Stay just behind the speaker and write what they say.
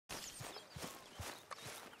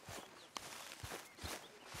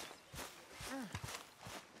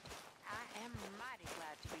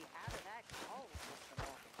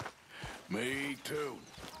Me too.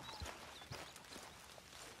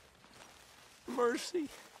 Mercy.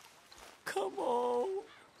 Come on.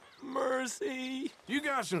 Mercy. You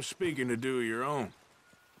got some speaking to do of your own.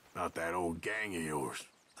 About that old gang of yours.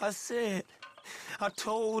 I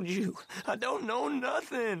told you. I don't know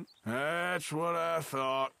nothing. That's what I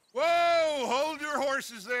thought. Whoa! Hold your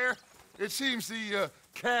horses there. It seems the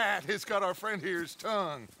cat has got our friend here's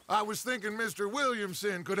tongue. I was thinking Mr.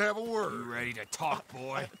 Williamson could have a word. You ready to talk,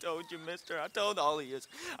 boy? I told you, mister. I told all of yous.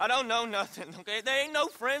 I don't know nothing, okay? They ain't no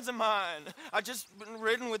friends of mine. I just been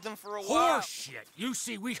riding with them for a while. Horseshit! You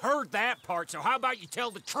see, we heard that part, so how about you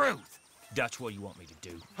tell the truth? Dutch, what do you want me to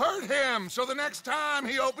do? Hurt him, so the next time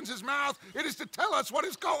he opens his mouth, it is to tell us what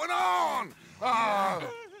is going on.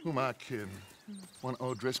 Who am I kidding? One of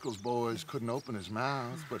O'Driscoll's boys couldn't open his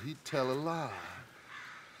mouth, but he'd tell a lie.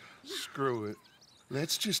 Screw it.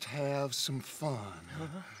 Let's just have some fun.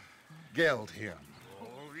 Geld him.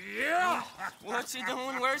 Yeah! What's he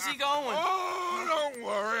doing? Where's he going? Oh, don't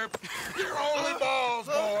worry. You're only balls,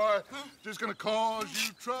 boy. Just gonna cause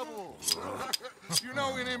you trouble. You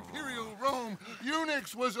know, in Imperial Rome,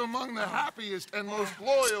 eunuchs was among the happiest and most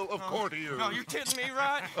loyal of courtiers. No, you kidding me,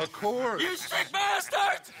 right? Of course. You sick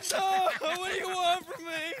bastard! Oh, what do you want from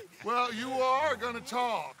me? Well, you are gonna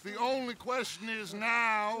talk. The only question is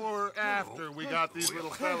now or after we got these little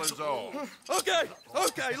fellas off.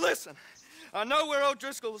 Okay, listen. I know where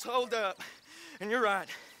O'Driscoll's holed up, and you're right.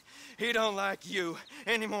 He don't like you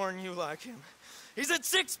any more than you like him. He's at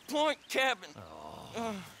 6 Point Cabin.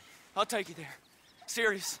 I'll take you there.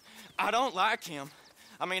 Serious, I don't like him.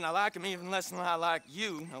 I mean, I like him even less than I like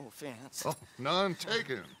you, no offense. Oh, none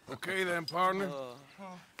taken. Okay then, partner.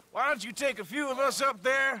 Why don't you take a few of us up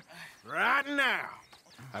there right now?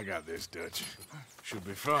 I got this, Dutch. Should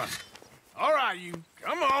be fun. All right, you.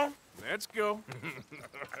 Come on. Let's go.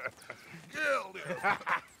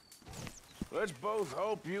 Let's both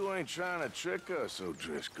hope you ain't trying to trick us,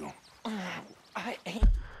 O'Driscoll. I ain't.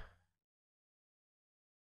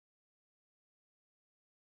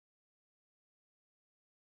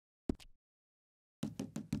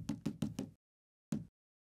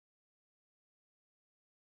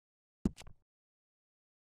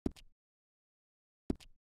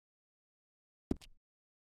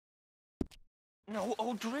 No,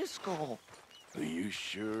 O'Driscoll. You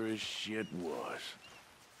sure as shit was.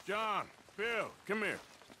 John, Bill, come here.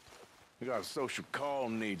 We got a social call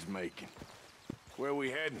needs making. Where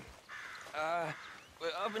we heading?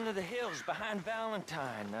 Up into the hills behind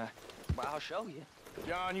Valentine. Well, I'll show you.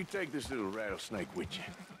 John, you take this little rattlesnake with you.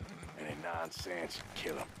 Any nonsense,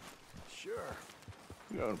 kill him. Sure.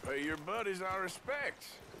 You're gonna pay your buddies our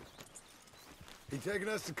respects. He taking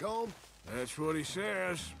us to Combe? That's what he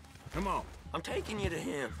says. Come on. I'm taking you to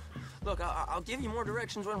him. Look, I'll give you more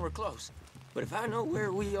directions when we're close. But if I know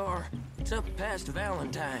where we are, it's up past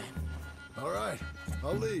Valentine. All right,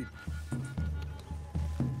 I'll lead.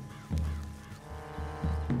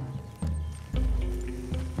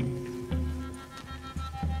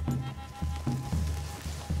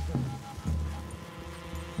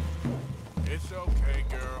 It's okay,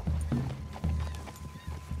 girl.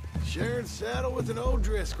 Sharing saddle with an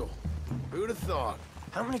O'Driscoll. Who'd have thought?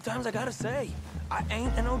 How many times I gotta say? I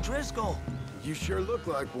ain't an O'Driscoll. You sure look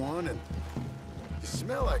like one, and you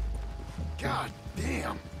smell like... God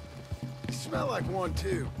damn. You smell like one,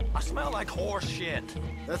 too. I smell like horse shit.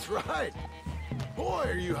 That's right. Boy,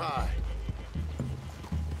 are you high.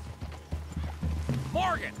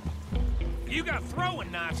 Morgan! You got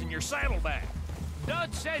throwing knives in your saddlebag.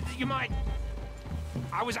 Dud said that you might...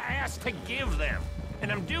 I was asked to give them,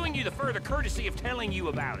 and I'm doing you the further courtesy of telling you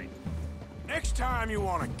about it. Next time you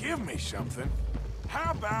want to give me something,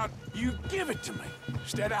 how about you give it to me,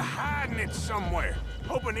 instead of hiding it somewhere,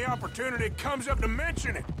 hoping the opportunity comes up to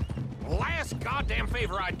mention it? Last goddamn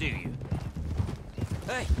favor I do you.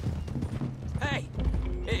 Hey,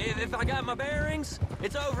 if I got my bearings,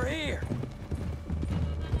 it's over here.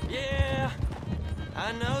 Yeah,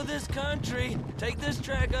 I know this country. Take this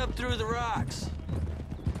track up through the rocks.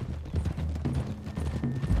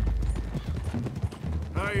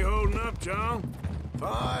 How you holding up, John?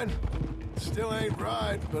 Fine. Still ain't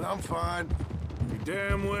right, but I'm fine. You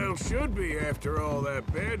damn well should be after all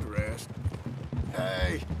that bed rest.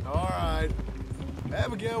 Hey, all right.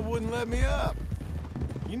 Abigail wouldn't let me up.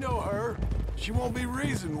 You know her. She won't be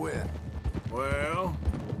reasoned with. Well,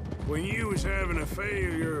 when you was having a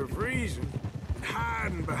failure of reason,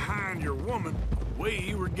 hiding behind your woman,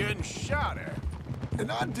 we were getting shot at.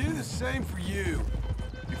 And I'd do the same for you,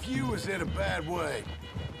 if you was in a bad way.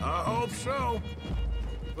 I hope so.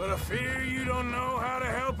 But I fear you don't know how to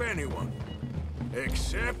help anyone.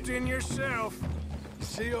 Except in yourself. You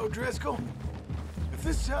see O'Driscoll? If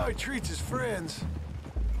this is how he treats his friends,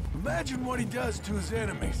 imagine what he does to his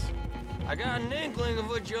enemies. I got an inkling of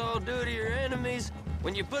what you all do to your enemies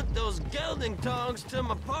when you put those gelding tongs to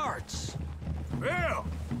my parts. Bill,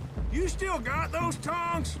 you still got those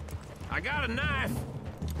tongs? I got a knife.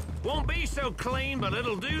 Won't be so clean, but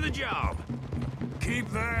it'll do the job. Keep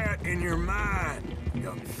that in your mind,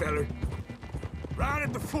 young feller. Right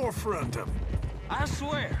at the forefront of it. I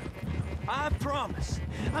swear, I promise,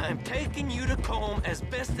 I am taking you to Colm as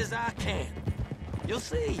best as I can. You'll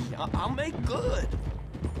see, I'll make good.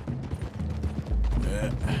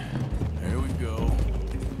 Yeah, there we go.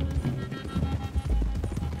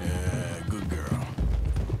 Yeah, good girl.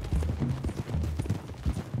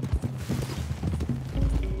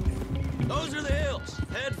 Those are the hills.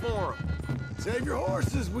 Head for them. Save your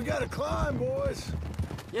horses, we gotta climb, boys.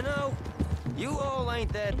 You know, you all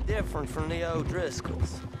ain't that different from the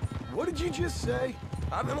O'Driscolls. What did you just say?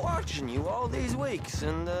 I've been watching you all these weeks,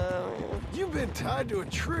 and, You've been tied to a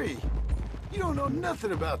tree. You don't know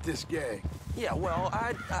nothing about this gang. yeah, well,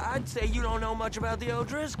 I'd say you don't know much about the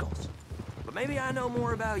O'Driscolls. But maybe I know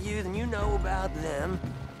more about you than you know about them.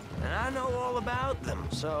 And I know all about them,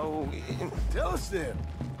 so... Tell us then,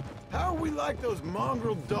 how are we like those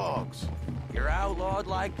mongrel dogs? You're outlawed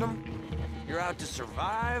like them. You're out to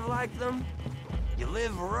survive like them. You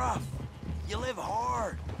live rough. You live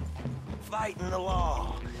hard. Fighting the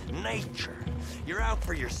law, nature. You're out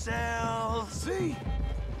for yourselves. See?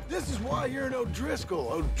 This is why you're an O'Driscoll,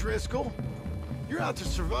 O'Driscoll. You're out to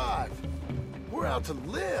survive. We're out to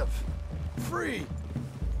live. Free.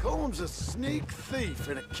 Colm's a sneak thief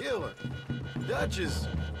and a killer. Dutch is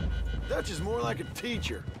more like a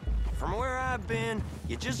teacher. From where I've been,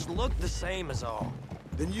 you just look the same as all.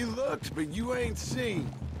 Then you looked, but you ain't seen.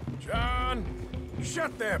 John,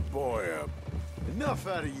 shut that boy up. Enough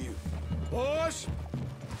out of you. Boys,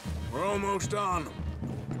 we're almost on them.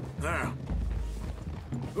 Now,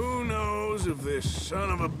 who knows if this son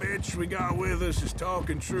of a bitch we got with us is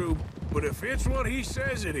talking true, but if it's what he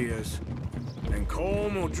says it is, and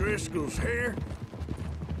Colm O'Driscoll's here,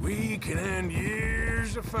 we can end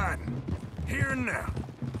years of fighting, here and now.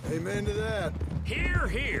 Amen to that. Here,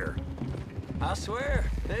 here. I swear,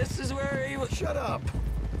 this is where he was. Shut up.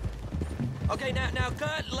 Okay, now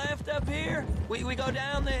cut left up here. We go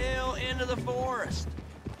down the hill into the forest.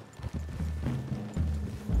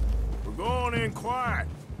 We're going in quiet,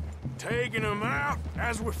 taking them out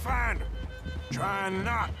as we find them, trying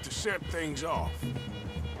not to set things off.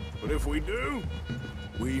 But if we do,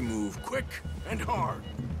 we move quick and hard.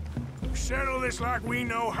 We settle this like we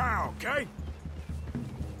know how, okay?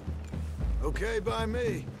 Okay by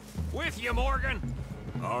me. With you, Morgan.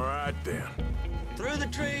 All right, then. Through the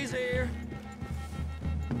trees here.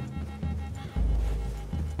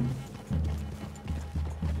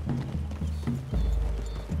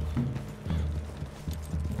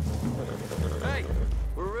 Hey,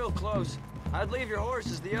 we're real close. I'd leave your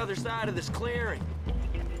horses the other side of this clearing.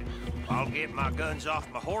 I'll get my guns off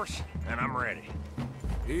my horse, and I'm ready.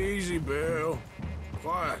 Easy, Bill.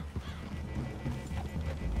 Quiet.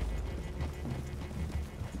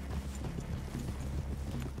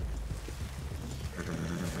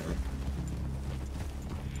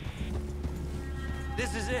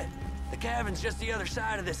 This is it. The cabin's just the other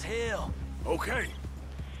side of this hill. Okay.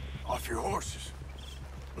 Off your horses.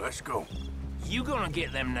 Let's go. You gonna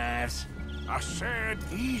get them knives? I said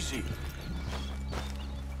easy.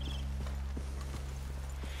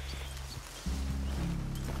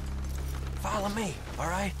 Follow me, all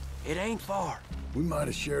right? It ain't far. We might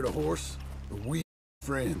have shared a horse, but we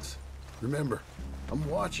friends. Remember, I'm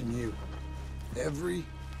watching you. Every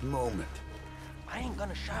moment. I ain't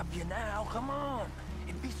gonna shop you now, come on.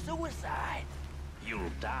 It'd be suicide.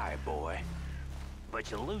 You'll die, boy. But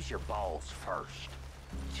you'll lose your balls first.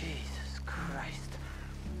 Jesus Christ.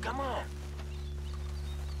 Come on.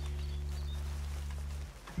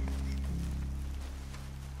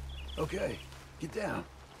 Okay, get down.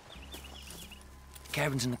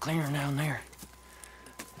 Cabin's in the clearing down there.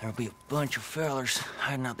 There'll be a bunch of fellers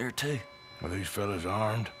hiding out there, too. Are these fellas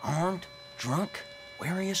armed? Armed, drunk,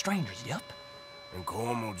 wary of strangers, yup. And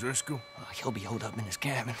Colm O'Driscoll? He'll be holed up in his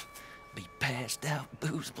cabin. Be passed out,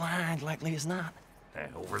 booze blind, likely as not. Hey,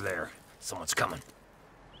 over there. Someone's coming.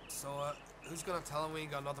 So, who's gonna tell him we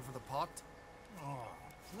ain't got nothing for the pot? Oh,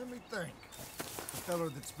 let me think. The feller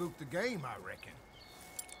that spooked the game, I reckon.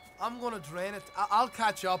 I'm gonna drain it. I'll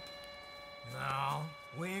catch up. No,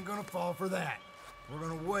 we ain't gonna fall for that. We're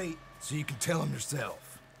gonna wait so you can tell him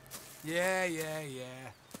yourself. Yeah.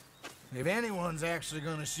 If anyone's actually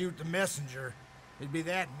gonna shoot the messenger, it'd be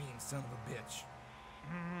that mean son of a bitch.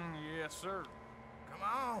 Yes, sir. Come Come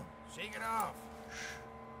on, shake it off.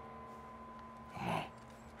 Come on.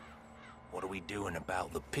 What are we doing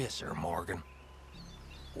about the pisser, Morgan?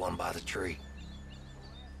 One by the tree.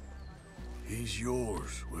 He's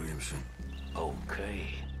yours, Williamson.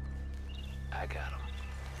 Okay. I got him.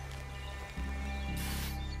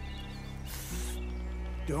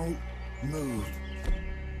 Don't move.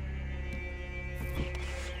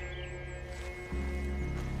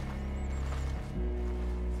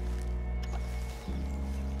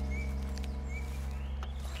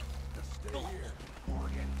 Stay here,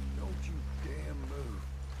 Morgan. Don't you damn move.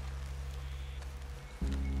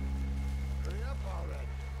 Hurry up already.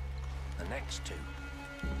 The next two.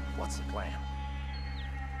 What's the plan?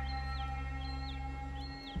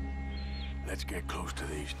 Let's get close to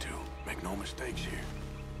these two. Make no mistakes here.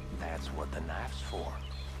 That's what the knife's for.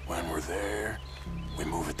 When we're there, we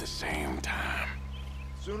move at the same time.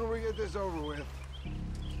 Sooner we get this over with.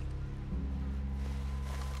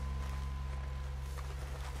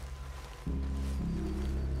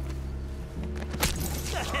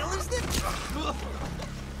 The hell is this?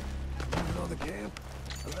 You know the camp?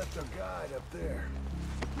 I left our guide up there.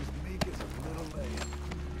 He's meek as a little lamb.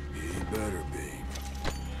 He better be.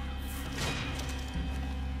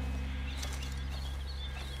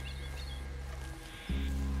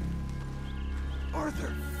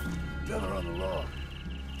 Arthur! Feather on the log.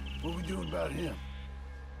 What we doing about him?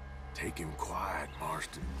 Take him quiet,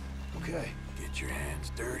 Marston. Okay. Get your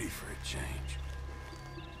hands dirty for a change.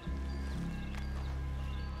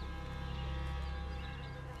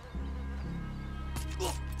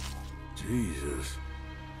 Jesus.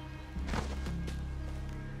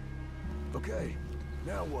 Okay,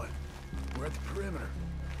 now what? We're at the perimeter.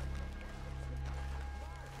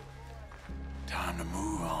 Time to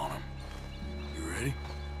move on him. You ready?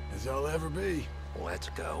 As I'll ever be. Let's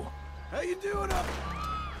go. How you doing up?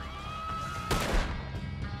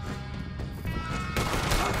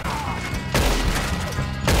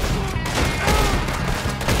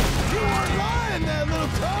 You weren't lying, that little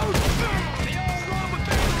toad! The old Roman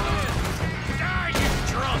Battlefield! Die, you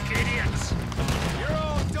drunk idiots! You're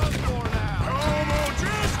all done for now. Home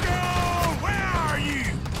O'Driscoll! Where are you?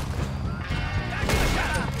 Back in the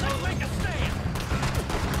gutter! Let's make a stand!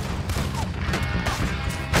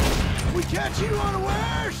 We catch you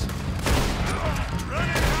unawares? Run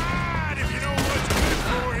and hide if you know what's good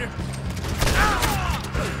for you.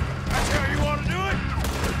 That's how you want to do it?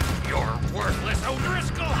 You're worthless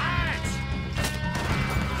O'Driscoll hides!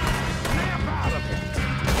 Snap out of it.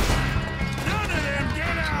 None of them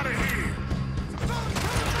get out of here.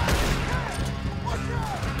 Watch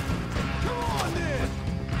out! Come on, then!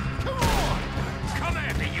 Come on! Come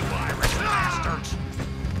at me, you Irish bastards!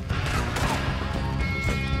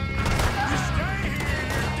 You stay here,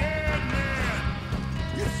 you're dead men.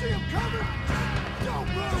 You see him coming? Don't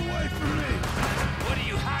run away from me! What are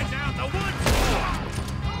you hiding out in the woods for?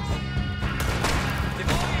 If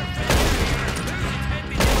all your family here loses 10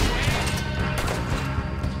 million hands,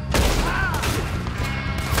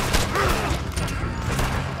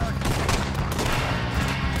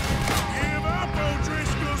 Give up,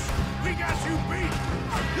 O'Driscolls. We got you beat.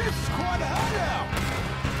 This is quite a hideout!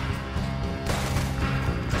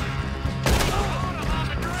 on them on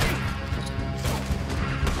the green!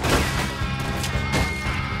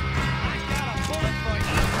 I got a bullet for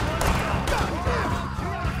each one of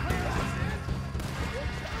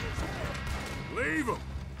you! Leave him.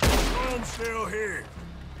 Comb's still here.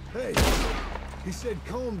 Hey, he said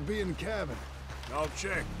Colm would be in the cabin. I'll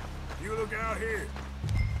check. You look out here.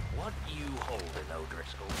 What you holding,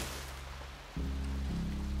 O'Driscoll?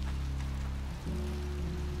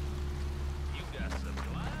 You got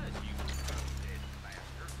supplies, you dead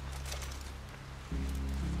bastard.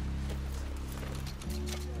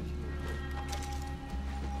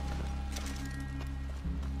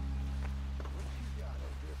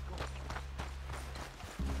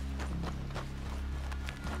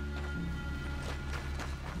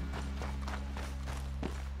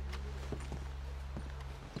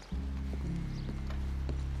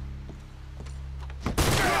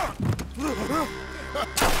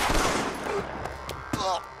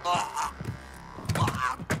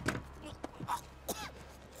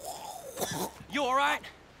 You all right?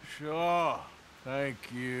 Sure. Thank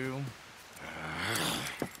you.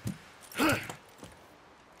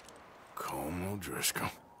 Colm O'Driscoll.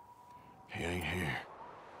 He ain't here.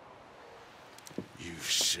 You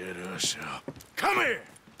set us up. Come here!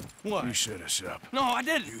 What? You set us up. No, I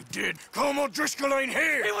didn't. You did. Colm O'Driscoll ain't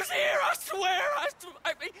here! He was here, I swear.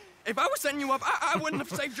 I mean, if I was setting you up, I wouldn't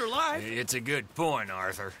have saved your life. It's a good point,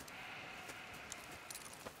 Arthur.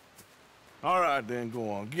 All right, then, go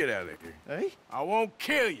on. Get out of here. Hey? I won't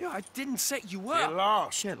kill you. I didn't set you Get up.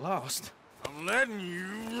 lost. Get lost. I'm letting you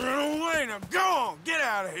run away. Now go on. Get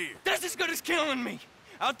out of here. That's as good as killing me.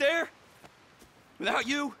 Out there, without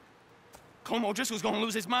you, Colm O'Driscoll's gonna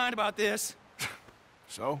lose his mind about this.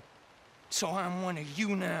 So? So I'm one of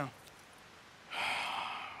you now.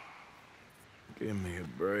 Give me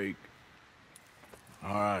a break.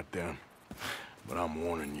 All right, then. But I'm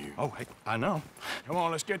warning you. Oh, hey, I know. Come on,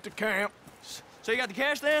 let's get to camp. So you got the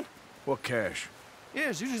cash then? What cash? Yeah,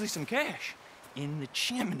 there's usually some cash. In the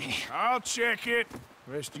chimney. I'll check it.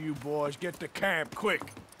 Rest of you boys, get to camp, quick.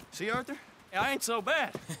 See, Arthur? I ain't so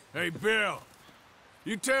bad. Hey, Bill.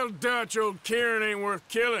 You tell Dutch old Kieran ain't worth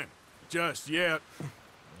killing. Just yet.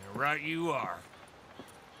 Right you are.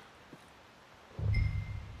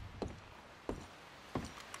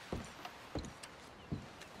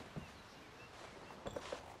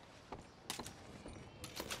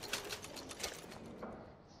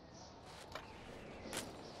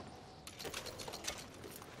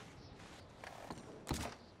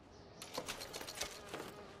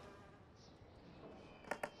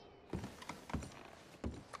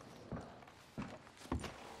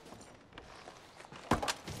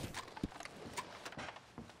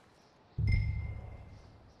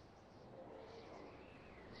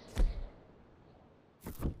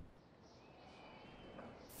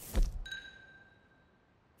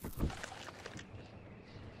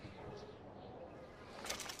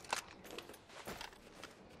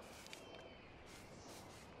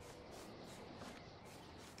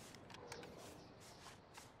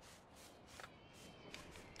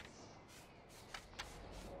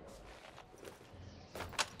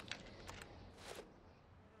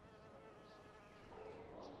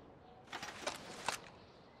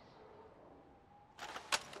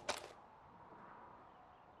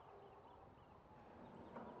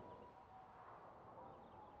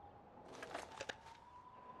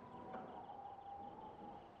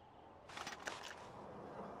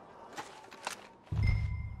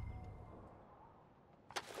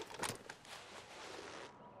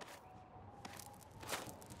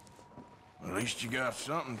 At least you got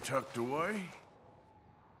something tucked away.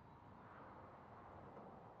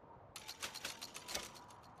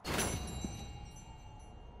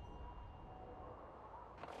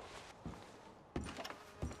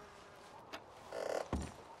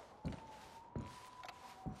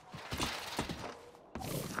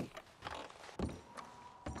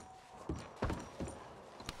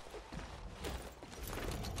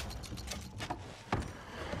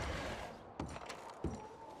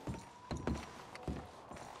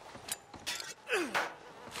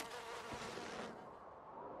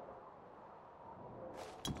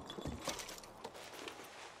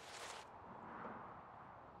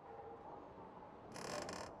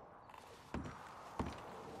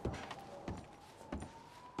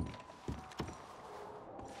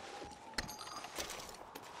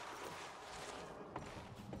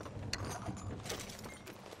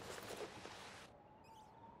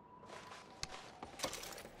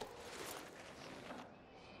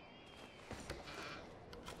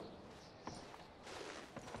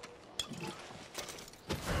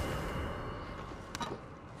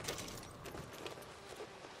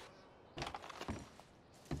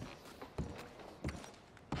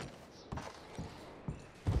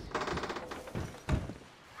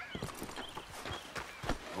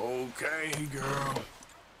 Okay, girl.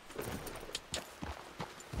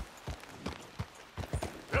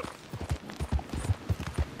 Yep.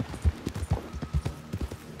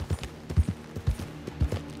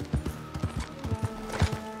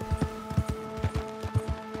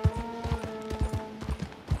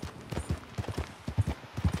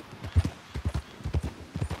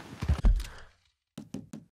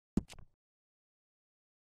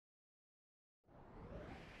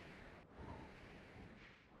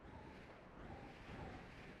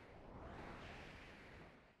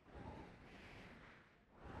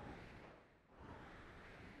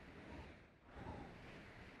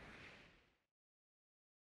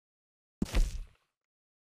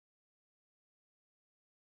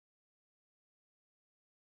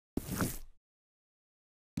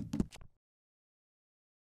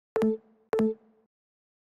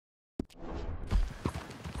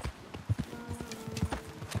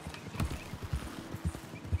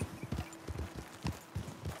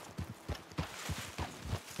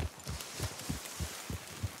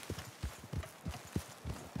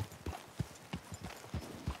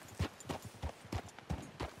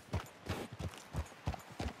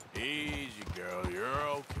 Easy.